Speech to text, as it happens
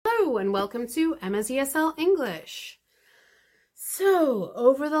Hello and welcome to Emma's ESL English. So,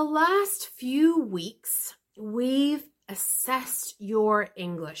 over the last few weeks, we've assessed your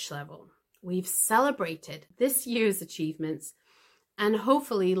English level. We've celebrated this year's achievements, and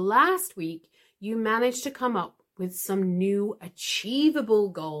hopefully last week you managed to come up with some new achievable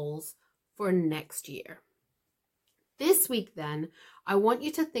goals for next year. This week then, I want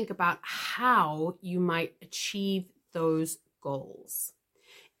you to think about how you might achieve those goals.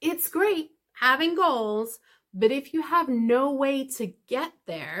 It's great having goals, but if you have no way to get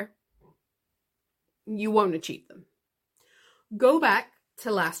there, you won't achieve them. Go back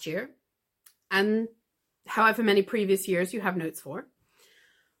to last year and however many previous years you have notes for.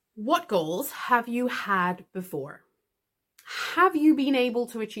 What goals have you had before? Have you been able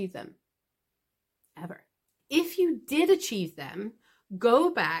to achieve them? Ever? If you did achieve them,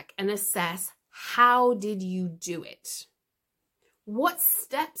 go back and assess how did you do it? What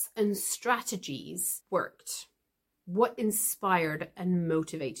steps and strategies worked? What inspired and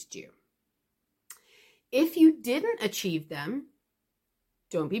motivated you? If you didn't achieve them,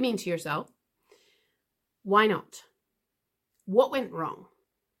 don't be mean to yourself. Why not? What went wrong?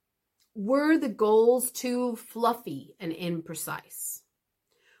 Were the goals too fluffy and imprecise?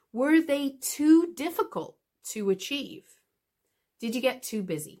 Were they too difficult to achieve? Did you get too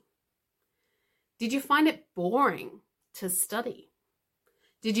busy? Did you find it boring to study?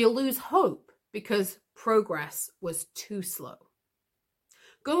 Did you lose hope because progress was too slow?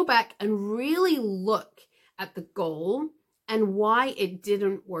 Go back and really look at the goal and why it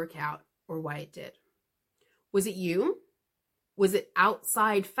didn't work out or why it did. Was it you? Was it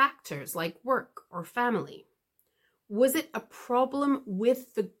outside factors like work or family? Was it a problem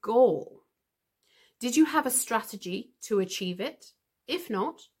with the goal? Did you have a strategy to achieve it? If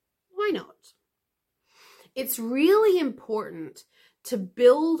not, why not? It's really important to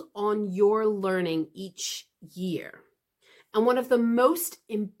build on your learning each year. And one of the most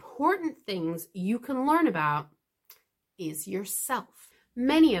important things you can learn about is yourself.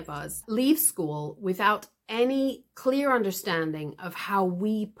 Many of us leave school without any clear understanding of how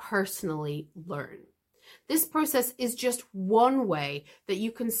we personally learn. This process is just one way that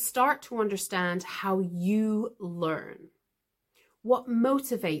you can start to understand how you learn. What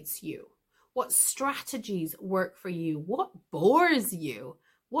motivates you? What strategies work for you? What bores you?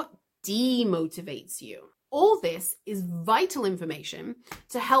 What demotivates you? All this is vital information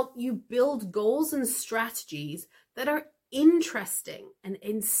to help you build goals and strategies that are interesting and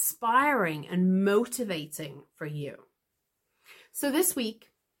inspiring and motivating for you. So this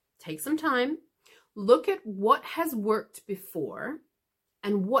week, take some time, look at what has worked before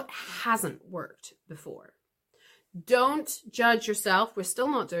and what hasn't worked before. Don't judge yourself. We're still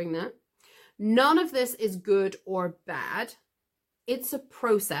not doing that. None of this is good or bad. It's a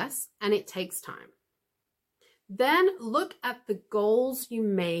process and it takes time. Then look at the goals you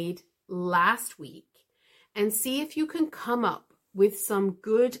made last week and see if you can come up with some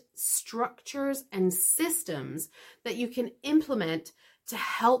good structures and systems that you can implement to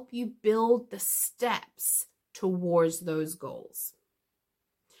help you build the steps towards those goals.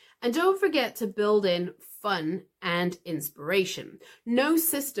 And don't forget to build in fun and inspiration. No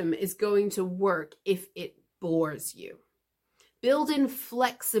system is going to work if it bores you. Build in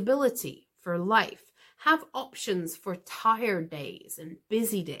flexibility for life. Have options for tired days and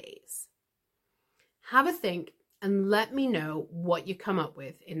busy days. Have a think and let me know what you come up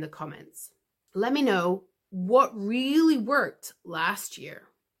with in the comments. Let me know what really worked last year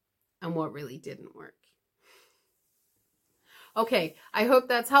and what really didn't work. Okay, I hope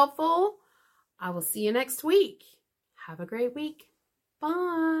that's helpful. I will see you next week. Have a great week.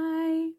 Bye.